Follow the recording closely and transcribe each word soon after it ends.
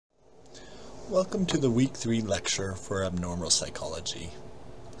Welcome to the Week 3 lecture for Abnormal Psychology.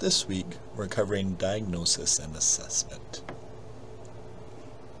 This week, we're covering diagnosis and assessment.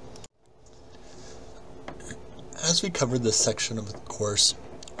 As we cover this section of the course,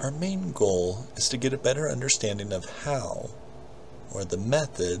 our main goal is to get a better understanding of how, or the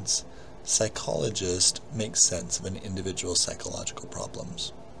methods, psychologists make sense of an individual's psychological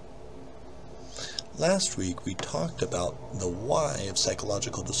problems. Last week, we talked about the why of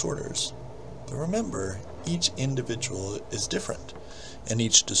psychological disorders. But remember, each individual is different, and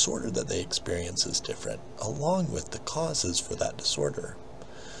each disorder that they experience is different, along with the causes for that disorder.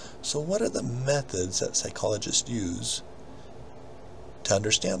 So what are the methods that psychologists use to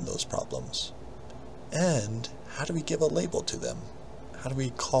understand those problems? And how do we give a label to them? How do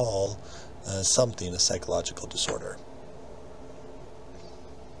we call something a psychological disorder?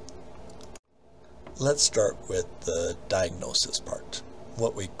 Let's start with the diagnosis part.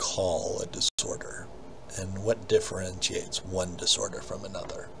 What we call a disorder, and what differentiates one disorder from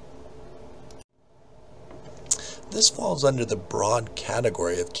another. This falls under the broad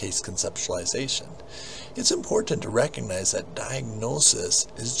category of case conceptualization. It's important to recognize that diagnosis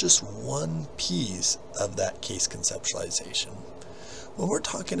is just one piece of that case conceptualization. When we're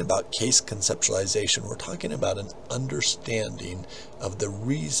talking about case conceptualization, we're talking about an understanding of the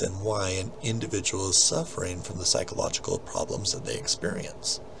reason why an individual is suffering from the psychological problems that they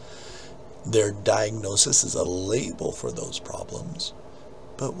experience. Their diagnosis is a label for those problems,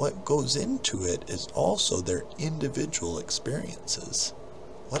 but what goes into it is also their individual experiences.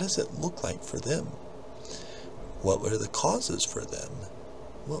 What does it look like for them? What were the causes for them?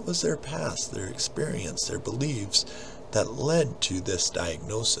 What was their past, their experience, their beliefs that led to this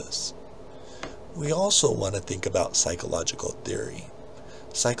diagnosis? We also want to think about psychological theory.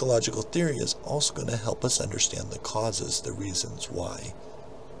 Psychological theory is also going to help us understand the causes, the reasons why.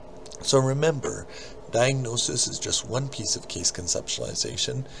 So remember, diagnosis is just one piece of case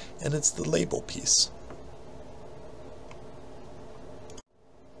conceptualization, and it's the label piece.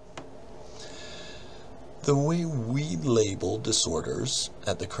 The way we label disorders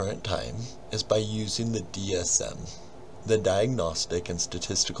at the current time is by using the DSM, the Diagnostic and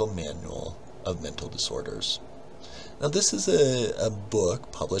Statistical Manual of Mental Disorders. Now this is a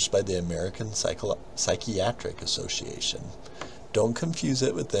book published by the American Psychiatric Association. Don't confuse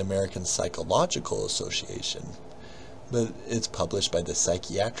it with the American Psychological Association, but it's published by the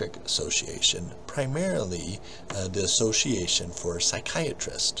Psychiatric Association, primarily the Association for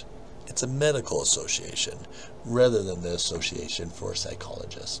Psychiatrists. It's a medical association rather than the Association for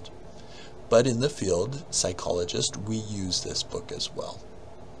Psychologists. But in the field, psychologists, we use this book as well.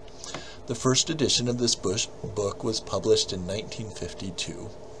 The first edition of this book was published in 1952.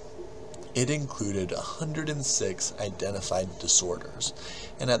 It included 106 identified disorders,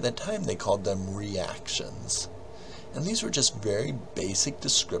 and at the time they called them reactions. And these were just very basic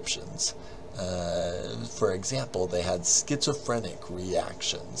descriptions. For example, they had schizophrenic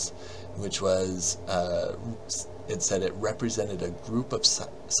reactions, which was it said it represented a group of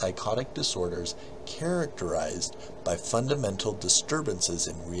psychotic disorders characterized by fundamental disturbances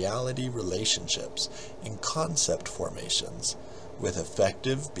in reality relationships and concept formations, with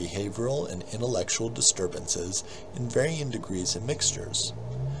affective, behavioral, and intellectual disturbances in varying degrees and mixtures.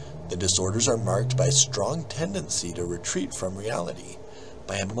 The disorders are marked by strong tendency to retreat from reality,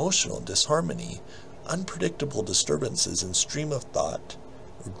 by emotional disharmony, unpredictable disturbances in stream of thought,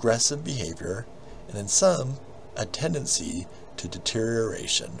 regressive behavior, and in some, a tendency to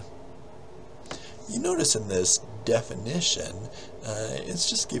deterioration. You notice in this definition, it's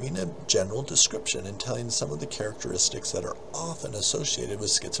just giving a general description and telling some of the characteristics that are often associated with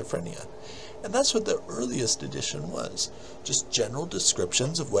schizophrenia. And that's what the earliest edition was, just general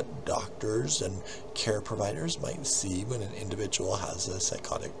descriptions of what doctors and care providers might see when an individual has a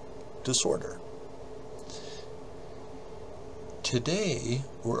psychotic disorder. Today,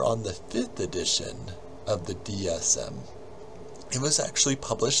 we're on the 5th edition of the DSM. It was actually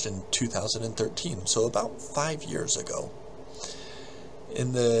published in 2013, so about 5 years ago.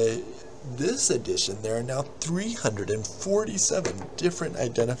 In this edition, there are now 347 different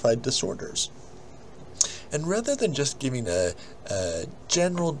identified disorders. And rather than just giving a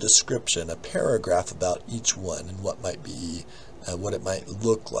general description, a paragraph about each one and what it might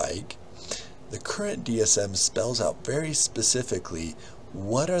look like, the current DSM spells out very specifically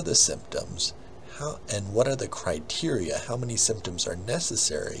what are the symptoms, and what are the criteria, how many symptoms are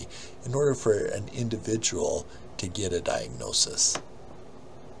necessary in order for an individual to get a diagnosis.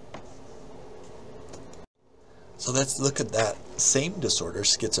 So let's look at that same disorder,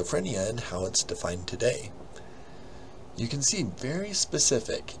 schizophrenia, and how it's defined today. You can see very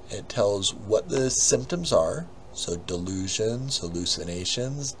specific. It tells what the symptoms are, so delusions,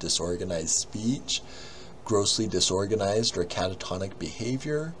 hallucinations, disorganized speech, grossly disorganized or catatonic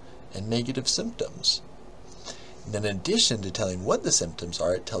behavior, and negative symptoms. And in addition to telling what the symptoms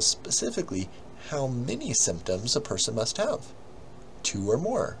are, it tells specifically how many symptoms a person must have, 2 or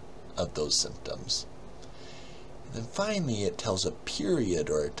more of those symptoms. And then finally, it tells a period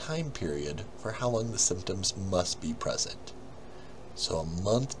or a time period for how long the symptoms must be present. So a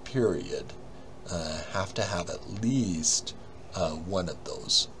month period have to have at least one of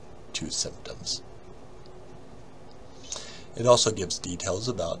those 2 symptoms. It also gives details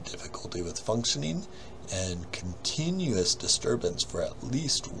about difficulty with functioning and continuous disturbance for at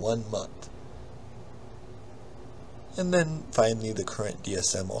least 1 month. And then finally, the current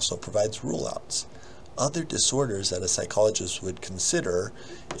DSM also provides rule-outs, other disorders that a psychologist would consider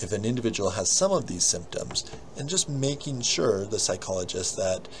if an individual has some of these symptoms, and just making sure, the psychologist,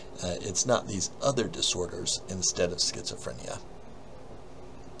 that it's not these other disorders instead of schizophrenia.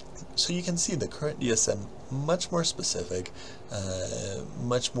 So you can see the current DSM much more specific,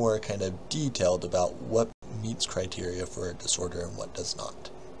 much more kind of detailed about what meets criteria for a disorder and what does not.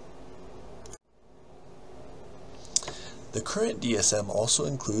 The current DSM also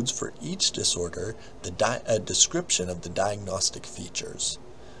includes for each disorder a description of the diagnostic features.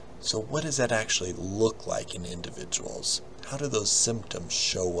 So what does that actually look like in individuals? How do those symptoms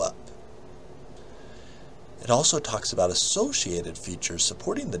show up? It also talks about associated features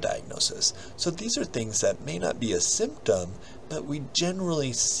supporting the diagnosis. So these are things that may not be a symptom, but we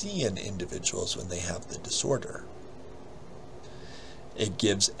generally see in individuals when they have the disorder. It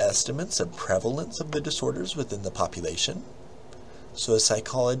gives estimates of prevalence of the disorders within the population. So a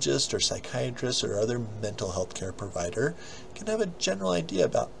psychologist or psychiatrist or other mental health care provider can have a general idea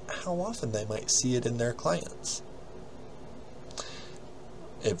about how often they might see it in their clients.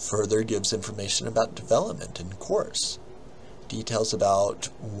 It further gives information about development and course, details about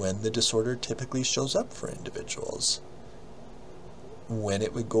when the disorder typically shows up for individuals, when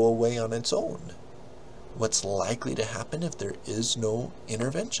it would go away on its own, what's likely to happen if there is no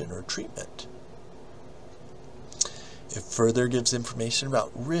intervention or treatment. It further gives information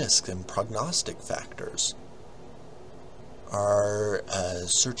about risk and prognostic factors. Are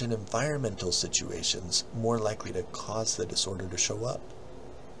certain environmental situations more likely to cause the disorder to show up?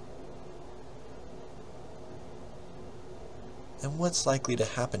 And what's likely to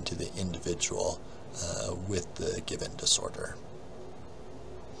happen to the individual with the given disorder?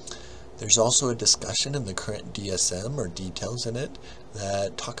 There's also a discussion in the current DSM, or details in it,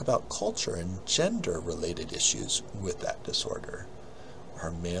 that talk about culture and gender-related issues with that disorder.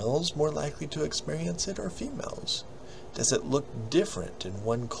 Are males more likely to experience it or females? Does it look different in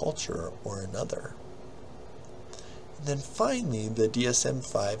one culture or another? And then finally, the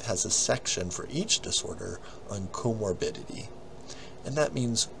DSM-5 has a section for each disorder on comorbidity. And that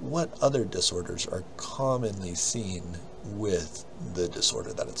means what other disorders are commonly seen with the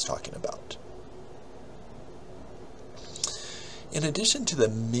disorder that it's talking about. In addition to the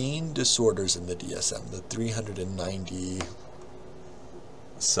main disorders in the DSM, the 390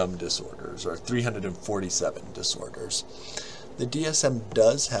 some disorders, or 347 disorders, the DSM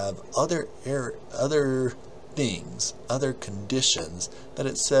does have other things, other conditions that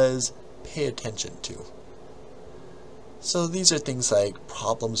it says pay attention to. So these are things like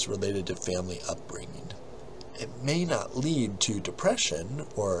problems related to family upbringing. It may not lead to depression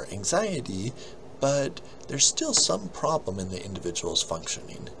or anxiety, but there's still some problem in the individual's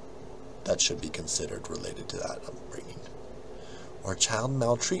functioning that should be considered related to that upbringing. Or child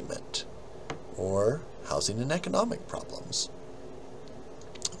maltreatment, or housing and economic problems.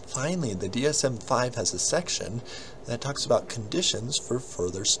 Finally, the DSM-5 has a section that talks about conditions for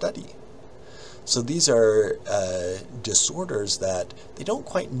further study. So these are disorders that they don't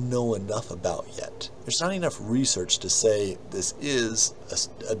quite know enough about yet. There's not enough research to say this is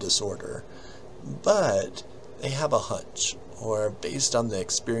a disorder, but they have a hunch, or based on the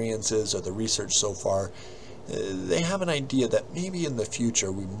experiences or the research so far, they have an idea that maybe in the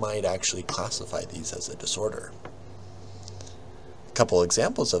future we might actually classify these as a disorder. A couple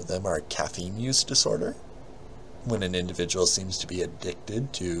examples of them are caffeine use disorder, when an individual seems to be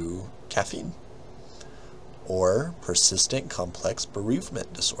addicted to caffeine, or persistent complex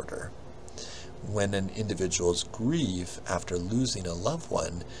bereavement disorder, when an individual's grief after losing a loved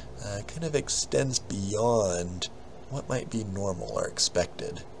one kind of extends beyond what might be normal or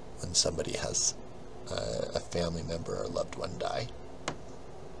expected when somebody has a family member or loved one die.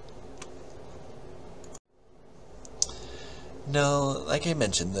 Now, like I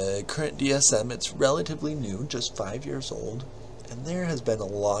mentioned, the current DSM, it's relatively new, just 5 years old, and there has been a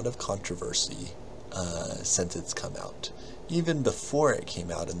lot of controversy since it's come out. Even before it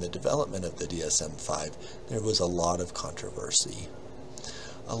came out in the development of the DSM-5, there was a lot of controversy.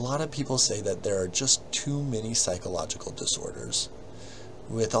 A lot of people say that there are just too many psychological disorders.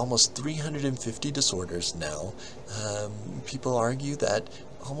 With almost 350 disorders now, people argue that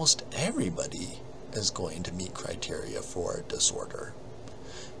almost everybody is going to meet criteria for a disorder.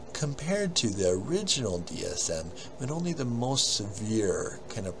 Compared to the original DSM, when only the most severe,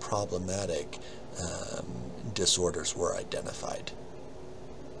 kind of problematic disorders were identified.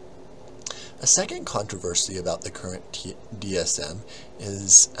 A second controversy about the current DSM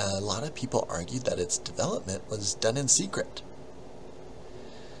is a lot of people argued that its development was done in secret.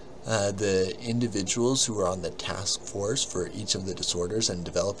 The individuals who were on the task force for each of the disorders and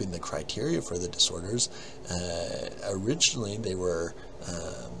developing the criteria for the disorders, originally they were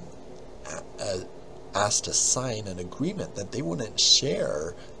asked to sign an agreement that they wouldn't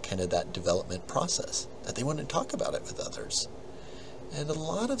share kind of that development process, that they wouldn't talk about it with others. And a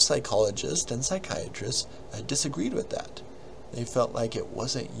lot of psychologists and psychiatrists disagreed with that. They felt like it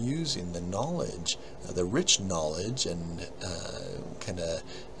wasn't using the knowledge, the rich knowledge and kind of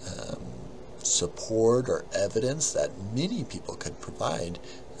support or evidence that many people could provide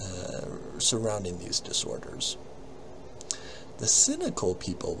surrounding these disorders. The cynical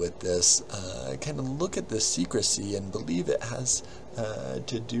people with this kind of look at this secrecy and believe it has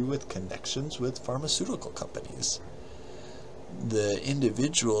to do with connections with pharmaceutical companies. The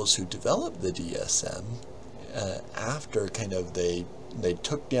individuals who developed the DSM, after kind of they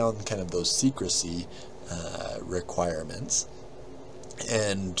took down kind of those secrecy requirements,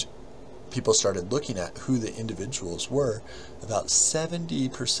 and people started looking at who the individuals were, about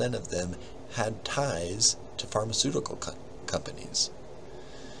 70% of them had ties to pharmaceutical companies.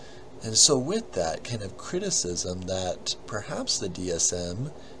 And so with that kind of criticism that perhaps the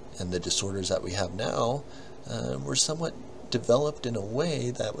DSM and the disorders that we have now were somewhat developed in a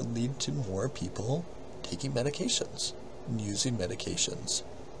way that would lead to more people taking medications and using medications,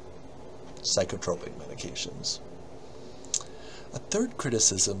 psychotropic medications. A third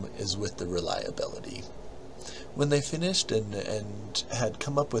criticism is with the reliability. When they finished and had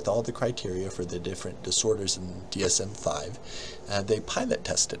come up with all the criteria for the different disorders in DSM-5, they pilot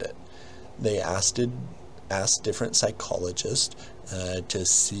tested it. They asked different psychologists to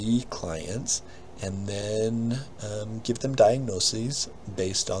see clients and then give them diagnoses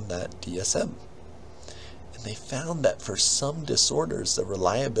based on that DSM. And they found that for some disorders, the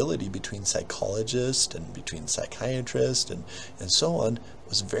reliability between psychologists and between psychiatrists and so on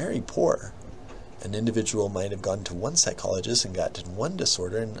was very poor. An individual might have gone to one psychologist and gotten one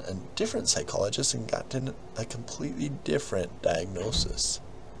disorder, and a different psychologist and gotten a completely different diagnosis.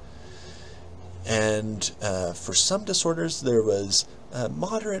 And for some disorders there was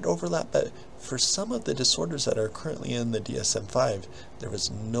moderate overlap, but for some of the disorders that are currently in the DSM-5, there was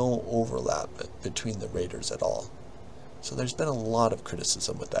no overlap between the raters at all. So there's been a lot of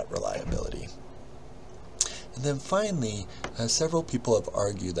criticism with that reliability. And then finally, several people have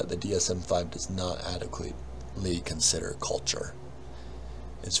argued that the DSM-5 does not adequately consider culture.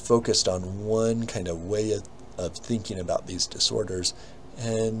 It's focused on one kind of way of thinking about these disorders,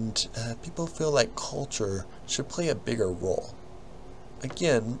 and people feel like culture should play a bigger role.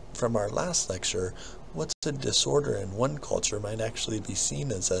 Again, from our last lecture, what's a disorder in one culture might actually be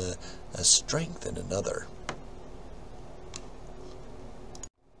seen as a strength in another.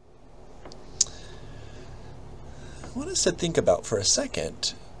 I want us to think about for a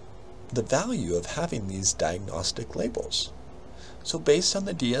second the value of having these diagnostic labels. So based on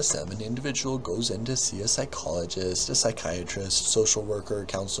the DSM, an individual goes in to see a psychologist, a psychiatrist, social worker,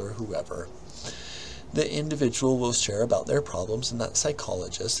 counselor, whoever. The individual will share about their problems, and that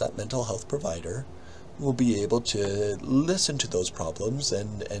psychologist, that mental health provider, will be able to listen to those problems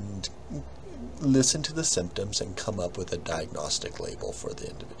and listen to the symptoms and come up with a diagnostic label for the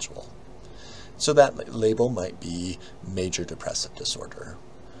individual. So that label might be major depressive disorder,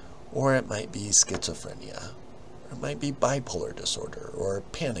 or it might be schizophrenia, or it might be bipolar disorder, or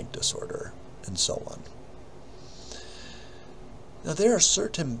panic disorder, and so on. Now, there are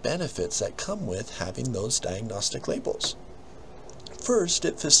certain benefits that come with having those diagnostic labels. First,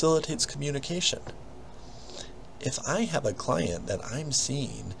 it facilitates communication. If I have a client that I'm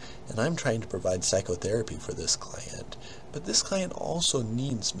seeing and I'm trying to provide psychotherapy for this client, but this client also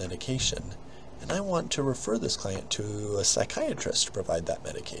needs medication, and I want to refer this client to a psychiatrist to provide that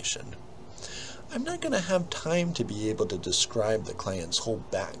medication, I'm not going to have time to be able to describe the client's whole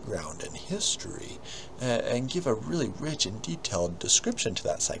background and history and give a really rich and detailed description to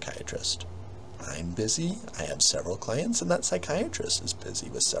that psychiatrist. I'm busy, I have several clients, and that psychiatrist is busy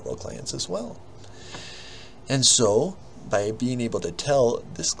with several clients as well. And so, by being able to tell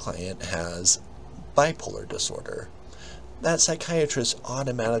this client has bipolar disorder, that psychiatrist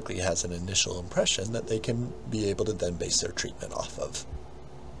automatically has an initial impression that they can be able to then base their treatment off of.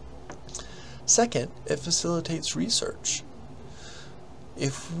 Second, it facilitates research.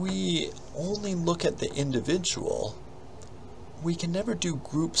 If we only look at the individual, we can never do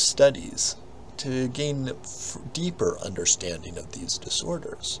group studies to gain deeper understanding of these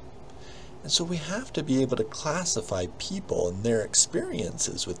disorders. And so we have to be able to classify people and their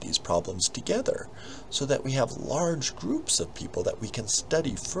experiences with these problems together so that we have large groups of people that we can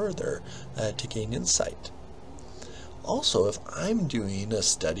study further to gain insight. Also, if I'm doing a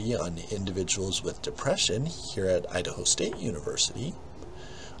study on individuals with depression here at Idaho State University,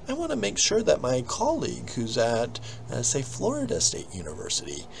 I want to make sure that my colleague who's at, say, Florida State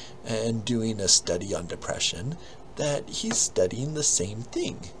University and doing a study on depression, that he's studying the same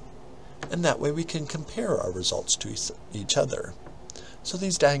thing. And that way we can compare our results to each other. So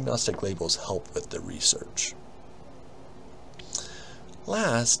these diagnostic labels help with the research.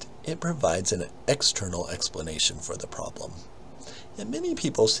 Last, it provides an external explanation for the problem. And many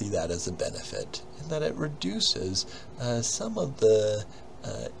people see that as a benefit, in that it reduces some of the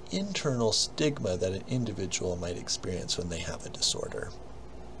internal stigma that an individual might experience when they have a disorder.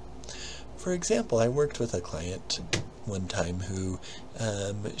 For example, I worked with a client one time who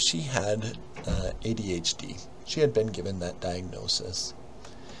she had ADHD. She had been given that diagnosis.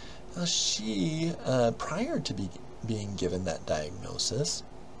 Now she, prior to being given that diagnosis,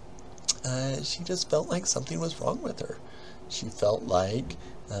 she just felt like something was wrong with her. She felt like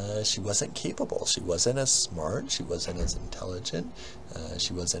she wasn't capable. She wasn't as smart. She wasn't as intelligent.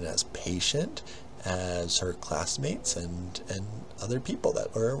 She wasn't as patient as her classmates and other people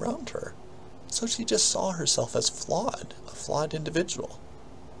that were around her. So she just saw herself as flawed, a flawed individual.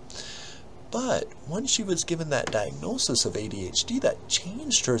 But once she was given that diagnosis of ADHD, that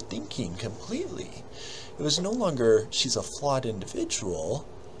changed her thinking completely. It was no longer she's a flawed individual,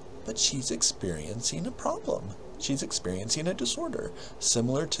 but she's experiencing a problem. She's experiencing a disorder,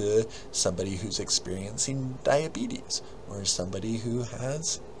 similar to somebody who's experiencing diabetes or somebody who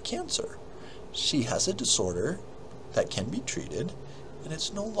has cancer. She has a disorder that can be treated, and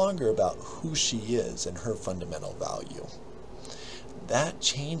it's no longer about who she is and her fundamental value. That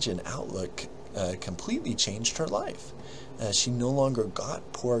change in outlook completely changed her life. She no longer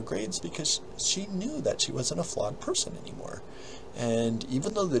got poor grades because she knew that she wasn't a flawed person anymore. And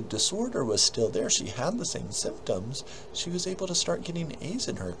even though the disorder was still there, she had the same symptoms, she was able to start getting A's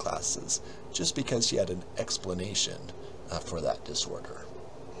in her classes just because she had an explanation for that disorder.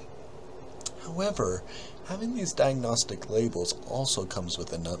 However, having these diagnostic labels also comes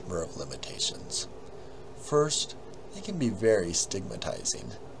with a number of limitations. First, they can be very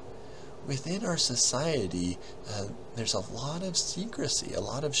stigmatizing. Within our society, there's a lot of secrecy, a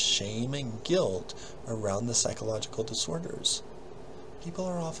lot of shame and guilt around the psychological disorders. People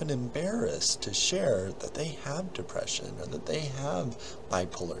are often embarrassed to share that they have depression or that they have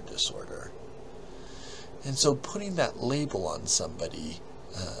bipolar disorder. And so putting that label on somebody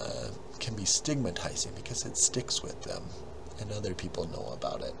can be stigmatizing because it sticks with them and other people know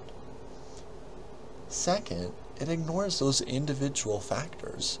about it. Second, it ignores those individual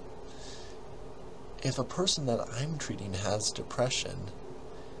factors. If a person that I'm treating has depression,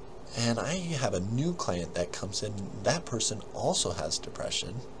 and I have a new client that comes in, that person also has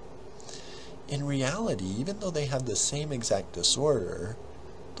depression, in reality, even though they have the same exact disorder,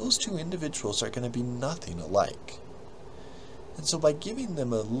 those two individuals are going to be nothing alike. And so by giving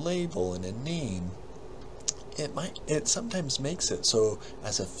them a label and a name, it sometimes makes it so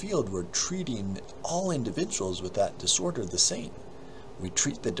as a field we're treating all individuals with that disorder the same. We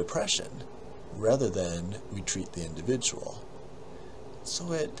treat the depression rather than we treat the individual.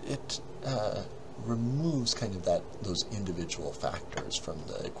 So it removes kind of those individual factors from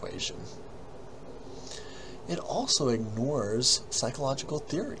the equation. It also ignores psychological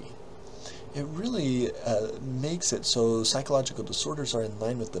theory. It really makes it so psychological disorders are in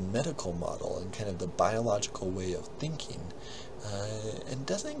line with the medical model and kind of the biological way of thinking, and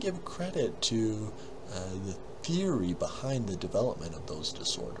doesn't give credit to the theory behind the development of those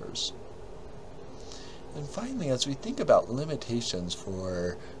disorders. And finally, as we think about limitations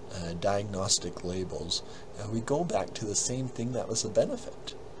for diagnostic labels, we go back to the same thing that was a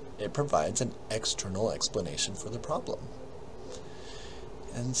benefit. It provides an external explanation for the problem.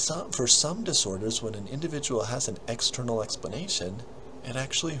 And for some disorders, when an individual has an external explanation, it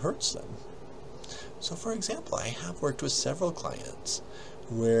actually hurts them. So for example, I have worked with several clients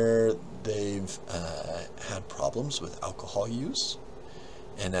where they've had problems with alcohol use,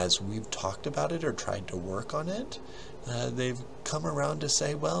 and as we've talked about it or tried to work on it, they've come around to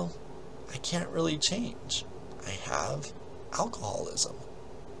say, well, I can't really change. I have alcoholism.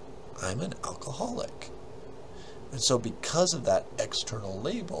 I'm an alcoholic. And so because of that external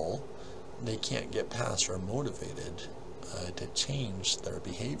label, they can't get past or motivated to change their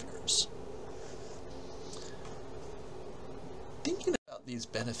behaviors. Thinking about these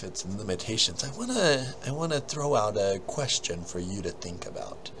benefits and limitations, I want to throw out a question for you to think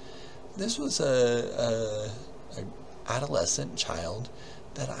about. This was a adolescent child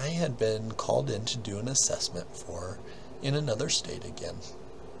that I had been called in to do an assessment for in another state again.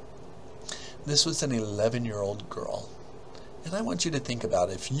 This was an 11-year-old girl, and I want you to think about,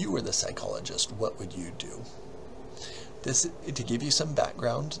 if you were the psychologist, what would you do? To give you some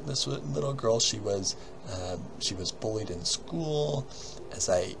background, this little girl, she was bullied in school. As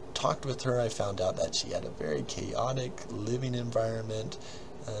I talked with her, I found out that she had a very chaotic living environment.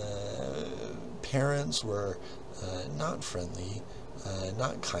 Parents were not friendly,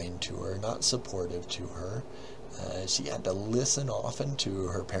 not kind to her, not supportive to her. She had to listen often to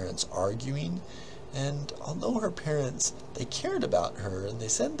her parents arguing, and although her parents, they cared about her and they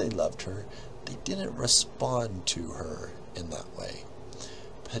said they loved her, they didn't respond to her in that way,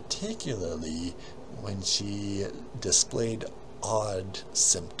 particularly when she displayed odd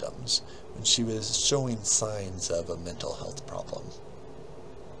symptoms, when she was showing signs of a mental health problem.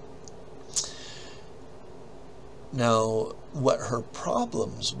 Now, what her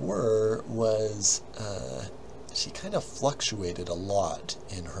problems were was she kind of fluctuated a lot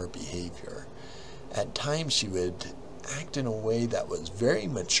in her behavior. At times she would act in a way that was very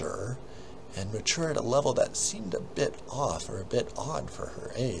mature, and mature at a level that seemed a bit off or a bit odd for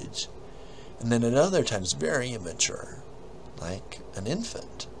her age. And then at other times very immature, like an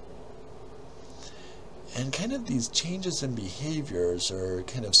infant. And kind of these changes in behaviors, or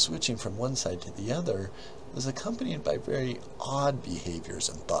kind of switching from one side to the other, was accompanied by very odd behaviors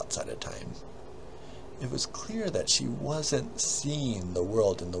and thoughts at a time. It was clear that she wasn't seeing the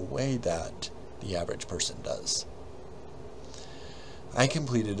world in the way that the average person does. I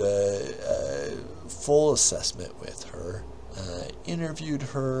completed a full assessment with her, interviewed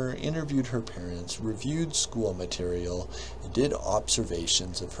her parents, reviewed school material, did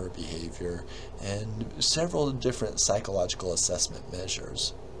observations of her behavior, and several different psychological assessment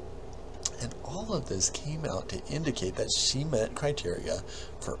measures. And all of this came out to indicate that she met criteria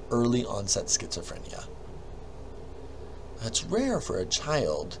for early onset schizophrenia. It's rare for a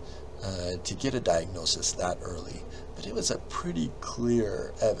child to get a diagnosis that early, but it was a pretty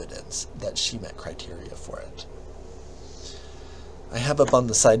clear evidence that she met criteria for it. I have up on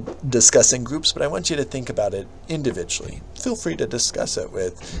the side discussing groups, but I want you to think about it individually. Feel free to discuss it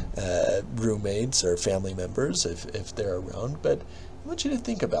with roommates or family members if they're around, but I want you to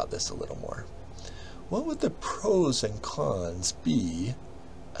think about this a little more. What would the pros and cons be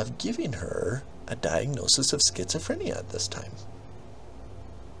of giving her a diagnosis of schizophrenia at this time?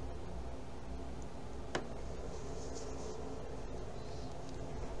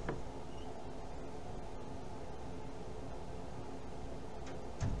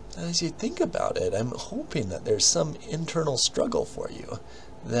 As you think about it, I'm hoping that there's some internal struggle for you,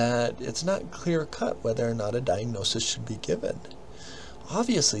 that it's not clear-cut whether or not a diagnosis should be given.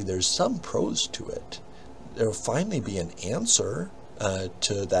 Obviously, there's some pros to it. There will finally be an answer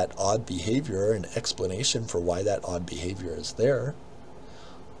to that odd behavior, an explanation for why that odd behavior is there.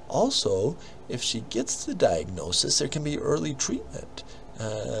 Also, if she gets the diagnosis, there can be early treatment.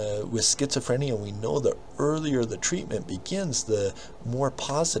 With schizophrenia, we know the earlier the treatment begins, the more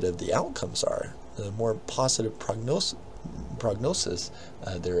positive the outcomes are, the more positive prognosis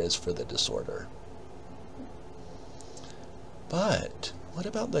there is for the disorder. But what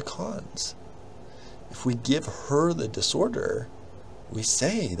about the cons? If we give her the disorder, we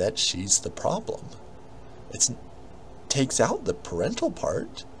say that she's the problem. It takes out the parental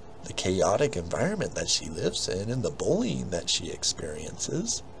part, the chaotic environment that she lives in, and the bullying that she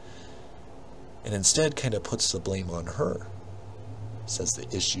experiences, and instead kind of puts the blame on her, says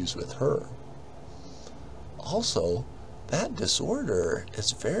the issues with her. Also, that disorder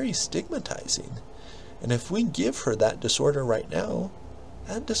is very stigmatizing, and if we give her that disorder right now,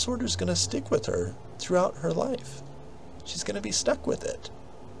 that disorder is going to stick with her throughout her life. She's going to be stuck with it.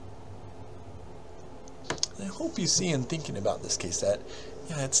 I hope you see in thinking about this case that,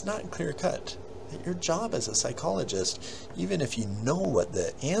 yeah, it's not clear-cut. that your job as a psychologist, even if you know what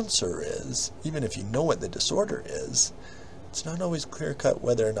the answer is, even if you know what the disorder is, it's not always clear-cut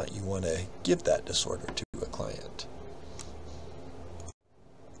whether or not you want to give that disorder to a client.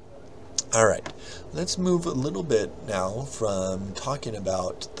 All right, let's move a little bit now from talking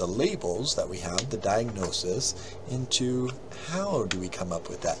about the labels that we have, the diagnosis, into how do we come up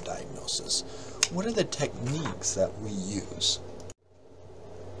with that diagnosis? What are the techniques that we use?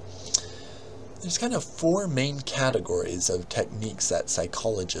 There's kind of four main categories of techniques that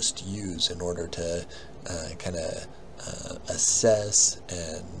psychologists use in order to assess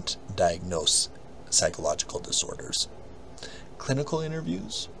and diagnose psychological disorders. Clinical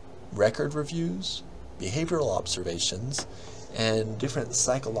interviews, record reviews, behavioral observations, and different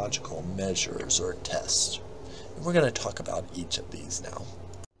psychological measures or tests. And we're going to talk about each of these now.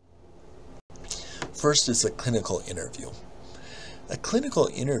 First is a clinical interview. A clinical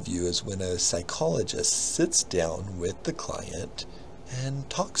interview is when a psychologist sits down with the client and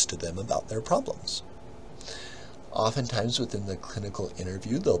talks to them about their problems. Oftentimes within the clinical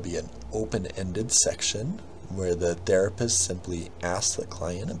interview, there'll be an open-ended section where the therapist simply asks the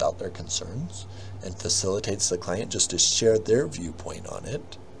client about their concerns and facilitates the client just to share their viewpoint on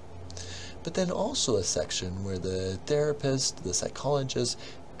it. But then also a section where the therapist, the psychologist,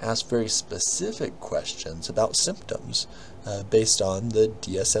 asks very specific questions about symptoms based on the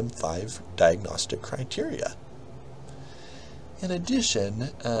DSM-5 diagnostic criteria. In addition,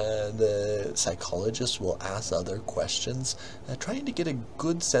 the psychologist will ask other questions, trying to get a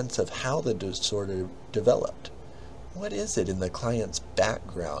good sense of how the disorder developed. What is it in the client's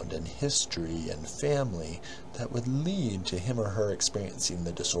background and history and family that would lead to him or her experiencing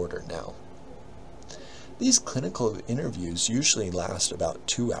the disorder now? These clinical interviews usually last about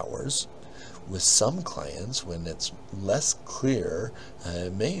 2 hours. With some clients, when it's less clear,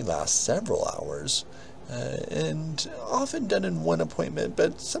 it may last several hours. And often done in one appointment,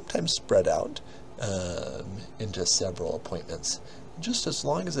 but sometimes spread out into several appointments, just as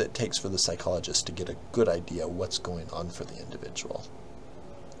long as it takes for the psychologist to get a good idea of what's going on for the individual.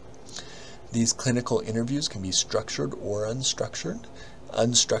 These clinical interviews can be structured or unstructured.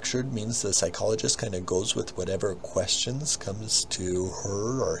 Unstructured means the psychologist kind of goes with whatever questions comes to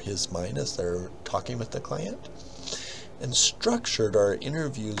her or his mind as they're talking with the client. And structured are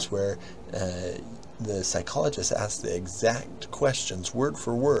interviews where the psychologist asks the exact questions, word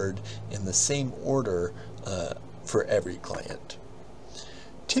for word, in the same order for every client.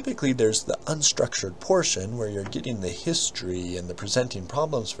 Typically, there's the unstructured portion where you're getting the history and the presenting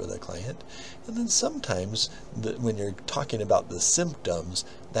problems for the client. And then sometimes, when you're talking about the symptoms,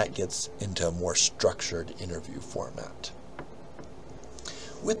 that gets into a more structured interview format.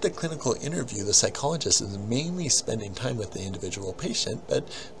 With the clinical interview, the psychologist is mainly spending time with the individual patient, but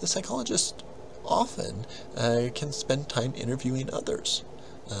the psychologist often can spend time interviewing others.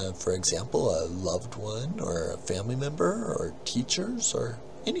 For example, a loved one or a family member or teachers or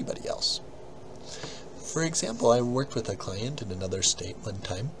anybody else. For example, I worked with a client in another state one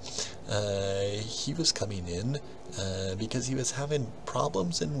time. He was coming in because he was having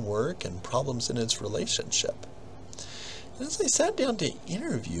problems in work and problems in his relationship. And as I sat down to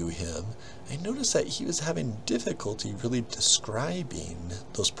interview him, I noticed that he was having difficulty really describing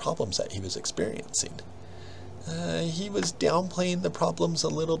those problems that he was experiencing. He was downplaying the problems a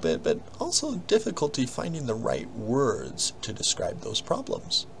little bit, but also difficulty finding the right words to describe those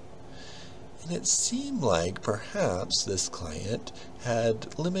problems. And it seemed like perhaps this client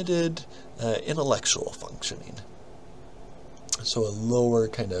had limited intellectual functioning. So a lower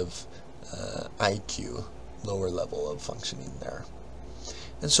kind of IQ, lower level of functioning there.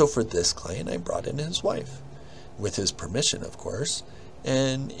 And so for this client, I brought in his wife, with his permission, of course,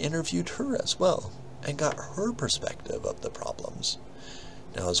 and interviewed her as well, and got her perspective of the problems.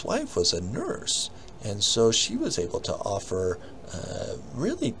 Now, his wife was a nurse, and so she was able to offer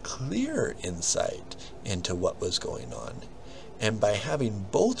really clear insight into what was going on. And by having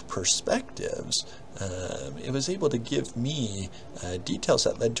both perspectives, it was able to give me details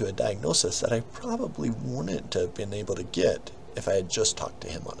that led to a diagnosis that I probably wouldn't have been able to get if I had just talked to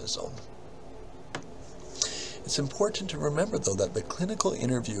him on his own. It's important to remember, though, that the clinical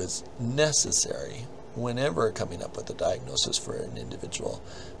interview is necessary whenever coming up with a diagnosis for an individual,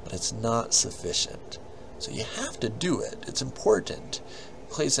 but it's not sufficient. So you have to do it. It's important. It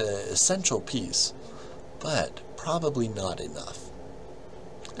plays an essential piece, but probably not enough.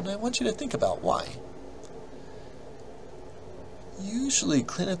 And I want you to think about why. Usually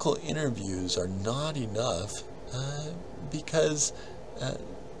clinical interviews are not enough because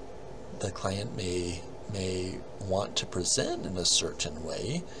the client may want to present in a certain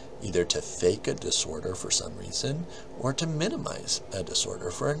way, either to fake a disorder for some reason or to minimize a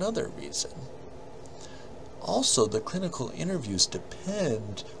disorder for another reason. Also, the clinical interviews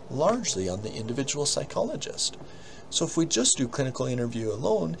depend largely on the individual psychologist. So if we just do clinical interview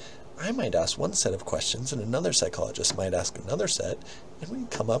alone, I might ask one set of questions and another psychologist might ask another set, and we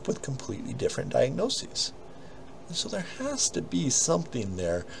come up with completely different diagnoses. And so there has to be something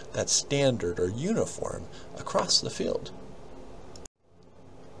there that's standard or uniform across the field.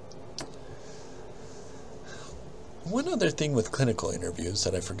 One other thing with clinical interviews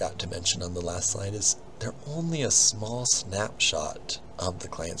that I forgot to mention on the last slide is they're only a small snapshot of the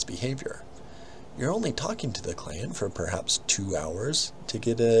client's behavior. You're only talking to the client for perhaps 2 hours to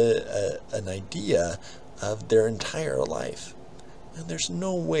get an idea of their entire life. And there's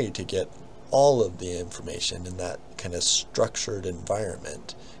no way to get all of the information in that kind of structured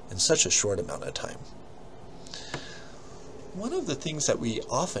environment in such a short amount of time. One of the things that we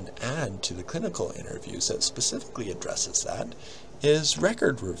often add to the clinical interviews that specifically addresses that is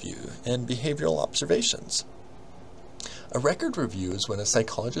record review and behavioral observations. A record review is when a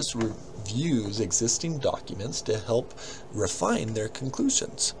psychologist reviews existing documents to help refine their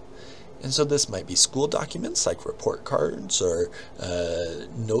conclusions. And so this might be school documents like report cards or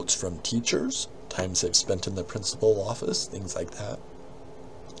notes from teachers, times they've spent in the principal office, things like that.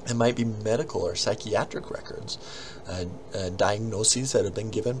 It might be medical or psychiatric records, diagnoses that have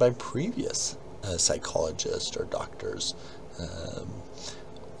been given by previous psychologists or doctors.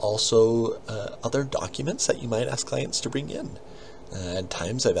 Also, other documents that you might ask clients to bring in. At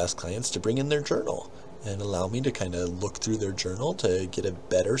times I've asked clients to bring in their journal and allow me to kind of look through their journal to get a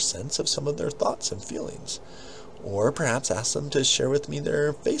better sense of some of their thoughts and feelings. Or perhaps ask them to share with me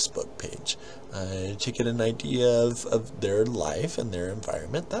their Facebook page to get an idea of their life and their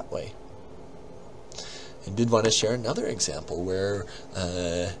environment that way. I did want to share another example where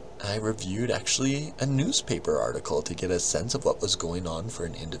I reviewed actually a newspaper article to get a sense of what was going on for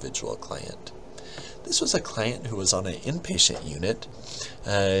an individual client. This was a client who was on an inpatient unit.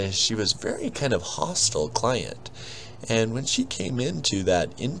 She was very kind of hostile client. And when she came into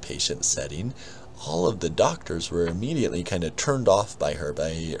that inpatient setting, all of the doctors were immediately kind of turned off by her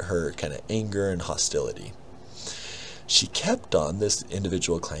kind of anger and hostility. This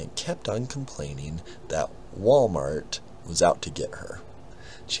individual client kept on complaining that Walmart was out to get her.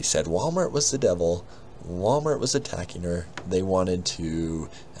 She said Walmart was the devil, Walmart was attacking her, they wanted to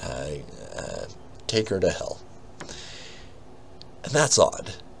take her to hell. And that's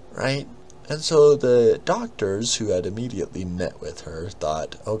odd, right? And so the doctors who had immediately met with her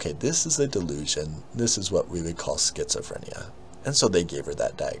thought, okay, this is a delusion. This is what we would call schizophrenia. And so they gave her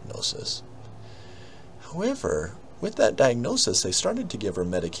that diagnosis. However, with that diagnosis, they started to give her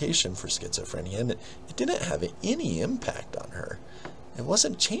medication for schizophrenia, and it didn't have any impact on her. It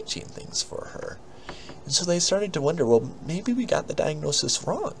wasn't changing things for her. And so they started to wonder, well, maybe we got the diagnosis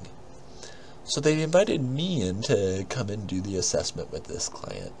wrong. So they invited me in to come and do the assessment with this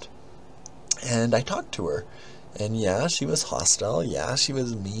client. And I talked to her, and yeah, she was hostile, yeah, she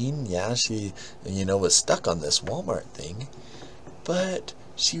was mean, yeah, she, was stuck on this Walmart thing, but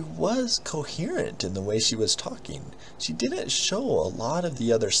she was coherent in the way she was talking. She didn't show a lot of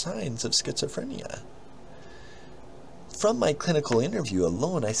the other signs of schizophrenia. From my clinical interview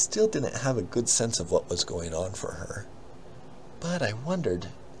alone, I still didn't have a good sense of what was going on for her. But I wondered,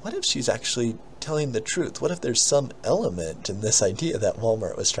 what if she's actually telling the truth? What if there's some element in this idea that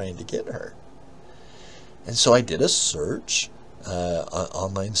Walmart was trying to get her? And so I did a search, an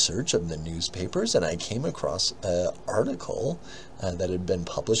online search of the newspapers, and I came across an article that had been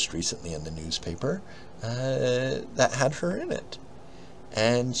published recently in the newspaper that had her in it.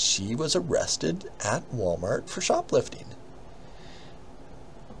 And she was arrested at Walmart for shoplifting.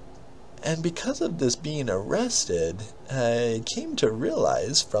 And because of this being arrested, I came to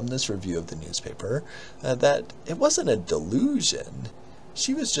realize from this review of the newspaper that it wasn't a delusion.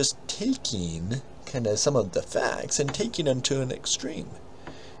 She was just taking kind of some of the facts and taking them to an extreme.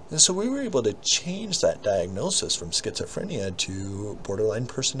 And so we were able to change that diagnosis from schizophrenia to borderline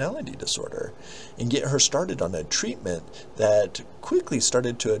personality disorder and get her started on a treatment that quickly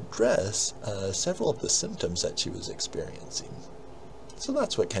started to address several of the symptoms that she was experiencing. So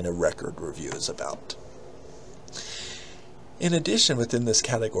that's what kind of record review is about. In addition, within this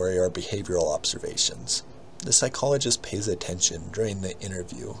category are behavioral observations. The psychologist pays attention during the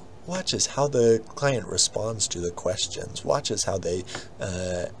interview, watches how the client responds to the questions, watches how they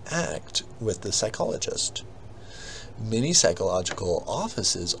act with the psychologist. Many psychological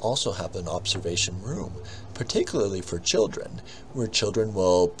offices also have an observation room, particularly for children, where children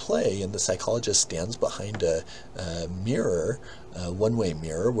will play and the psychologist stands behind a mirror, a one-way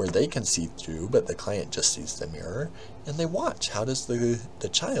mirror where they can see through, but the client just sees the mirror, and they watch how does the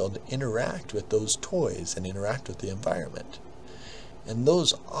child interact with those toys and interact with the environment. And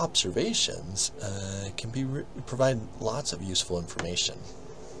those observations can provide lots of useful information.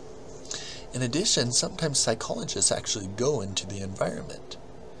 In addition, sometimes psychologists actually go into the environment.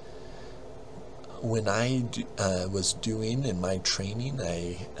 When I was doing in my training,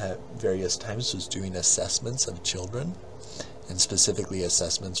 I at various times was doing assessments of children, and specifically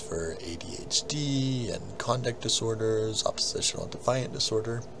assessments for ADHD and conduct disorders, oppositional defiant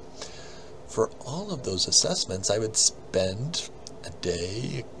disorder. For all of those assessments, I would spend a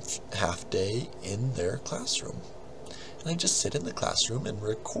day, half day in their classroom. And I just sit in the classroom and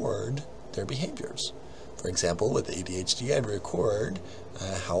record their behaviors. For example, with ADHD, I'd record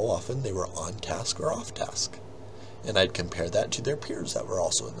how often they were on task or off task. And I'd compare that to their peers that were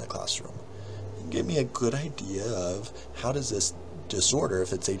also in the classroom. And give me a good idea of how does this disorder,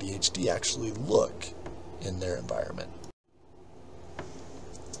 if it's ADHD, actually look in their environment.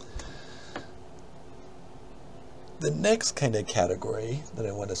 The next kind of category that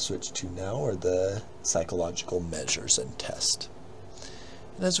I want to switch to now are the psychological measures and tests.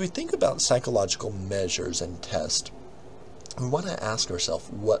 And as we think about psychological measures and tests, we want to ask ourselves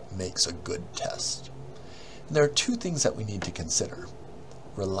what makes a good test. And there are two things that we need to consider: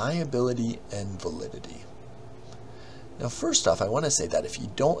 reliability and validity. Now, first off, I want to say that if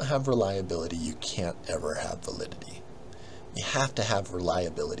you don't have reliability, you can't ever have validity. You have to have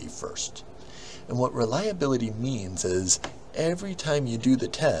reliability first. And what reliability means is every time you do the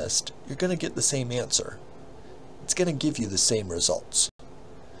test, you're going to get the same answer. It's going to give you the same results.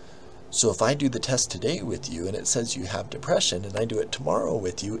 So if I do the test today with you and it says you have depression, and I do it tomorrow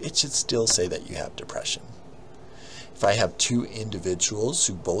with you, it should still say that you have depression. If I have two individuals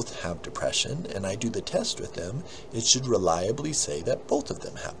who both have depression and I do the test with them, it should reliably say that both of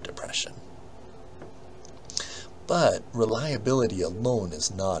them have depression. But reliability alone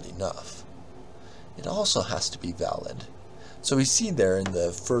is not enough. It also has to be valid. So we see there in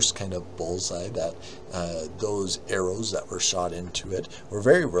the first kind of bullseye that those arrows that were shot into it were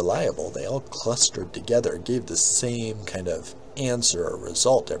very reliable. They all clustered together, gave the same kind of answer or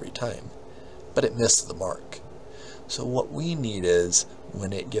result every time, but it missed the mark. So what we need is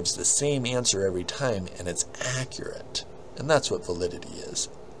when it gives the same answer every time and it's accurate. And that's what validity is,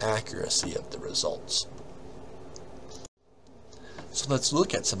 accuracy of the results. So let's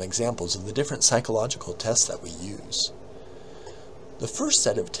look at some examples of the different psychological tests that we use. The first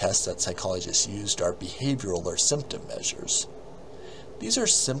set of tests that psychologists used are behavioral or symptom measures. These are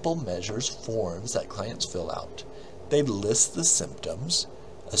simple measures, forms that clients fill out. They list the symptoms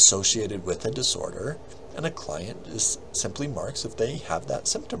associated with a disorder, and a client just simply marks if they have that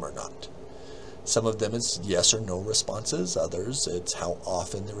symptom or not. Some of them is yes or no responses, others it's how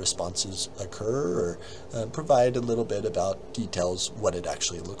often the responses occur, or provide a little bit about details what it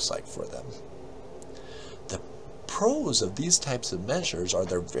actually looks like for them. The pros of these types of measures are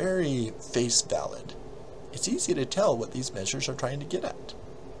they're very face valid. It's easy to tell what these measures are trying to get at.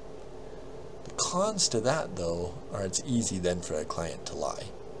 The cons to that, though, are it's easy then for a client to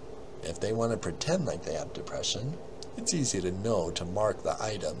lie. If they want to pretend like they have depression, it's easy to know to mark the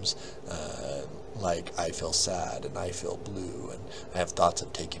items like I feel sad and I feel blue and I have thoughts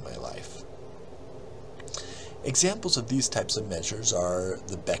of taking my life. Examples of these types of measures are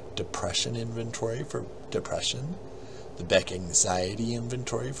the Beck Depression Inventory for depression, the Beck Anxiety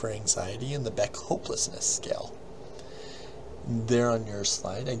Inventory for anxiety, and the Beck Hopelessness Scale. There on your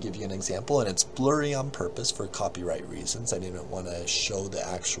slide I give you an example, and it's blurry on purpose for copyright reasons. I didn't want to show the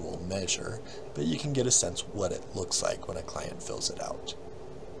actual measure, but you can get a sense what it looks like when a client fills it out.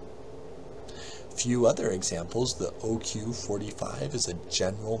 A few other examples: the OQ45 is a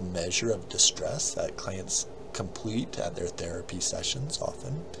general measure of distress that clients complete at their therapy sessions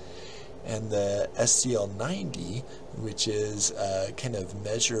often. And the SCL90, which is a kind of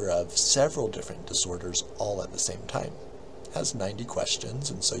measure of several different disorders all at the same time. Has 90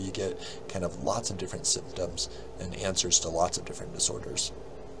 questions, and so you get kind of lots of different symptoms and answers to lots of different disorders.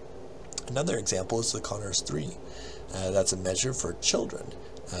 Another example is the Connors 3. That's a measure for children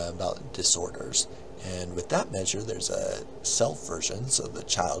about disorders. And with that measure, there's a self version, so the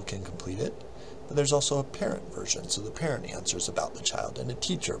child can complete it. But there's also a parent version, so the parent answers about the child, and a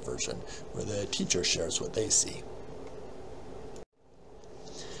teacher version, where the teacher shares what they see.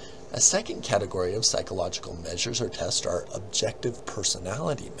 A second category of psychological measures or tests are objective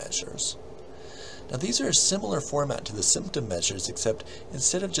personality measures. Now these are a similar format to the symptom measures, except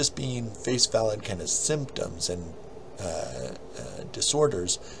instead of just being face valid kind of symptoms and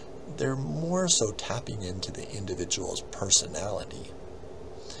disorders, they're more so tapping into the individual's personality.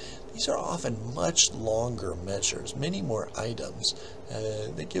 These are often much longer measures, many more items.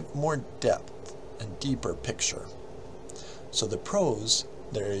 They give more depth and deeper picture. So the pros,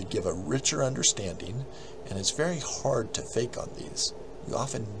 they give a richer understanding, and it's very hard to fake on these. You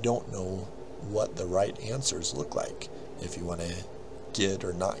often don't know what the right answers look like if you want to get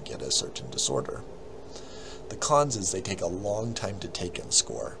or not get a certain disorder. The cons is they take a long time to take and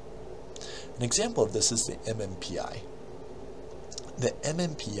score. An example of this is the MMPI. The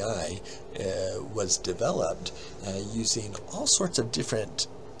MMPI was developed using all sorts of different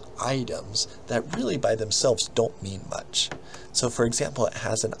items that really by themselves don't mean much. So for example, it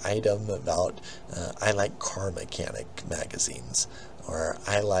has an item about I like car mechanic magazines, or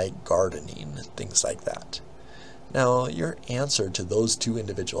I like gardening, things like that. Now, your answer to those two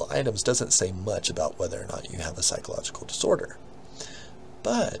individual items doesn't say much about whether or not you have a psychological disorder.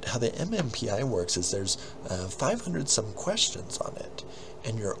 But how the MMPI works is there's 500 some questions on it,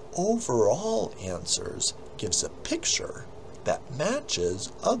 and your overall answers gives a picture that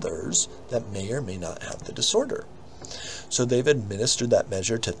matches others that may or may not have the disorder. So they've administered that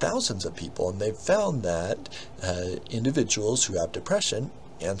measure to thousands of people, and they've found that individuals who have depression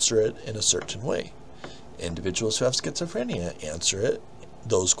answer it in a certain way. Individuals who have schizophrenia answer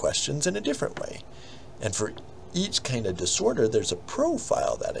those questions in a different way. And for each kind of disorder, there's a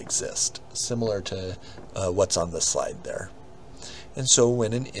profile that exists, similar to what's on the slide there. And so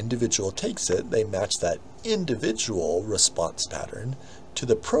when an individual takes it, they match that individual response pattern to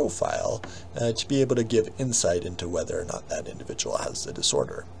the profile to be able to give insight into whether or not that individual has the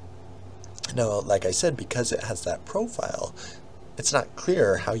disorder. Now, like I said, because it has that profile, it's not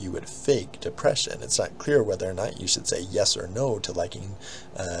clear how you would fake depression. It's not clear whether or not you should say yes or no to liking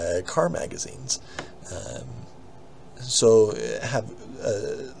car magazines. So have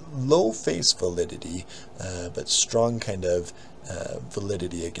low face validity, but strong kind of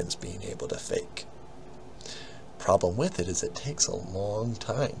validity against being able to fake. Problem with it is it takes a long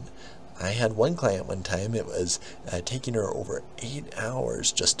time. I had one client one time, it was taking her over 8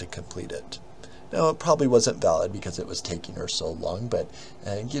 hours just to complete it. Now, it probably wasn't valid because it was taking her so long, but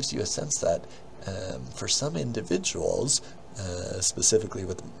it gives you a sense that for some individuals, specifically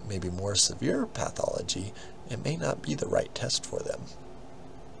with maybe more severe pathology, it may not be the right test for them.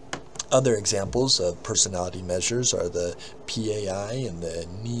 Other examples of personality measures are the PAI and the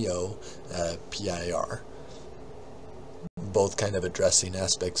NEO-PIR, both kind of addressing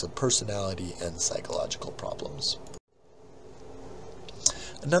aspects of personality and psychological problems.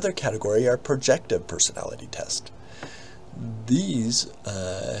 Another category are projective personality tests. These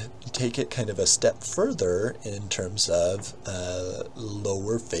take it kind of a step further in terms of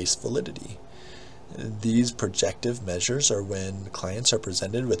lower face validity. These projective measures are when clients are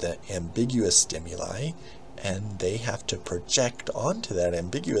presented with an ambiguous stimuli, and they have to project onto that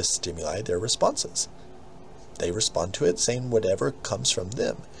ambiguous stimuli their responses. They respond to it saying whatever comes from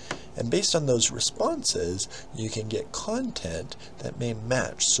them. And based on those responses, you can get content that may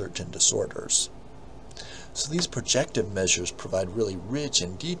match certain disorders. So these projective measures provide really rich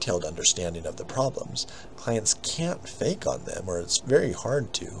and detailed understanding of the problems. Clients can't fake on them, or it's very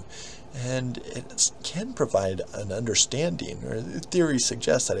hard to. And it can provide an understanding, or the theory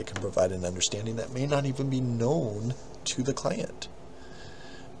suggests that it can provide an understanding that may not even be known to the client.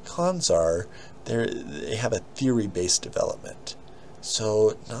 Cons are they have a theory-based development,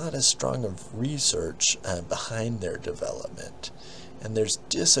 so not as strong of research behind their development. And there's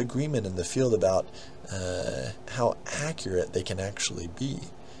disagreement in the field about how accurate they can actually be,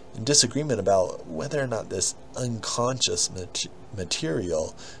 and disagreement about whether or not this unconscious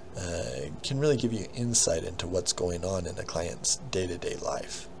material can really give you insight into what's going on in a client's day-to-day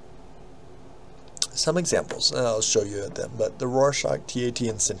life. Some examples, and I'll show you them, but the Rorschach, TAT,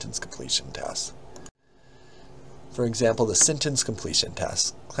 and sentence completion tasks. For example, the sentence completion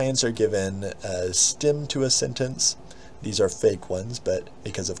task. Clients are given a stem to a sentence. These are fake ones, but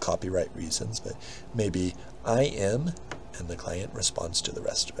because of copyright reasons, but maybe I am, and the client responds to the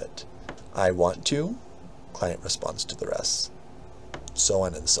rest of it. I want to, client responds to the rest. So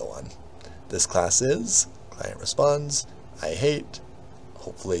on and so on. This class is, client responds. I hate,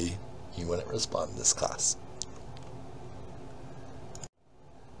 hopefully you wouldn't respond to this class.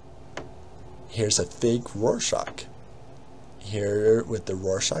 Here's a fake Rorschach. Here with the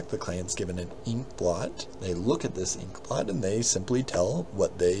Rorschach, the client's given an ink blot. They look at this ink blot and they simply tell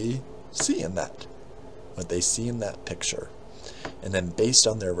what they see in that, picture. And then based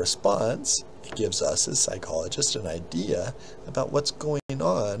on their response, It gives us as psychologists an idea about what's going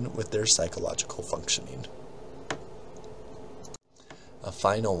on with their psychological functioning. A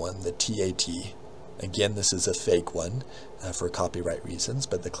final one, the TAT. Again, this is a fake one for copyright reasons,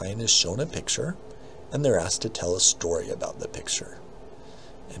 but the client is shown a picture and they're asked to tell a story about the picture.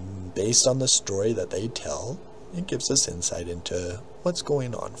 And based on the story that they tell, it gives us insight into what's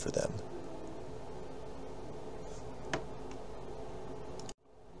going on for them.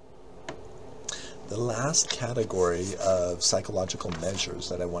 The last category of psychological measures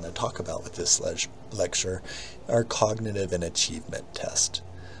that I want to talk about with this lecture are cognitive and achievement tests,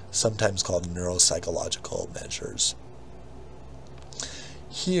 sometimes called neuropsychological measures.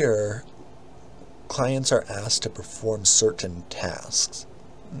 Here, clients are asked to perform certain tasks,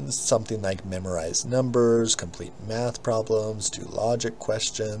 something like memorize numbers, complete math problems, do logic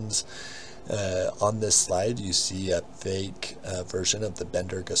questions. On this slide, you see a fake version of the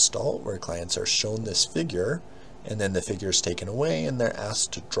Bender Gestalt where clients are shown this figure and then the figure is taken away and they're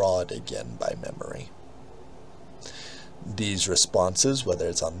asked to draw it again by memory. These responses, whether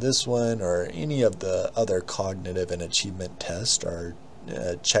it's on this one or any of the other cognitive and achievement tests, are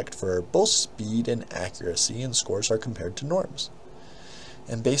checked for both speed and accuracy, and scores are compared to norms.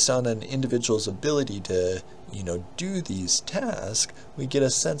 And based on an individual's ability to, do these tasks, we get a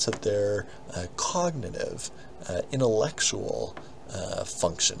sense of their cognitive, intellectual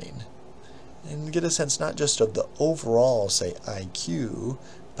functioning. And get a sense not just of the overall, say, IQ,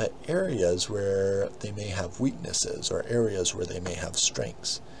 but areas where they may have weaknesses or areas where they may have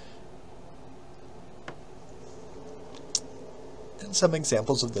strengths. And some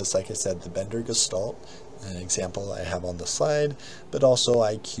examples of this, like I said, the Bender Gestalt, an example I have on the slide, but also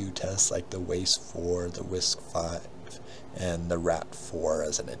IQ tests like the WAIS-4, the WISC-5, and the RAT-4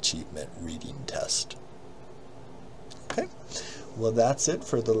 as an achievement reading test. Okay, well that's it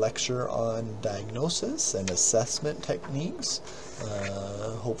for the lecture on diagnosis and assessment techniques.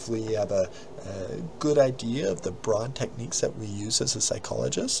 Hopefully you have a good idea of the broad techniques that we use as a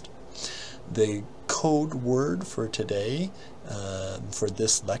psychologist. The code word for today for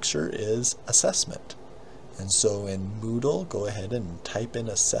this lecture is assessment. And so in Moodle, go ahead and type in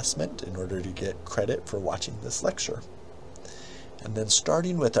assessment in order to get credit for watching this lecture. And then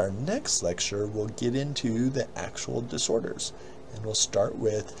starting with our next lecture, we'll get into the actual disorders. And we'll start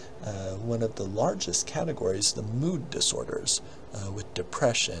with one of the largest categories, the mood disorders, with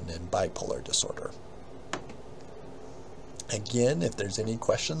depression and bipolar disorder. Again, if there's any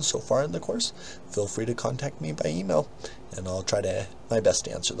questions so far in the course, feel free to contact me by email, and I'll try my best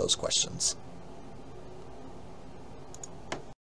to answer those questions.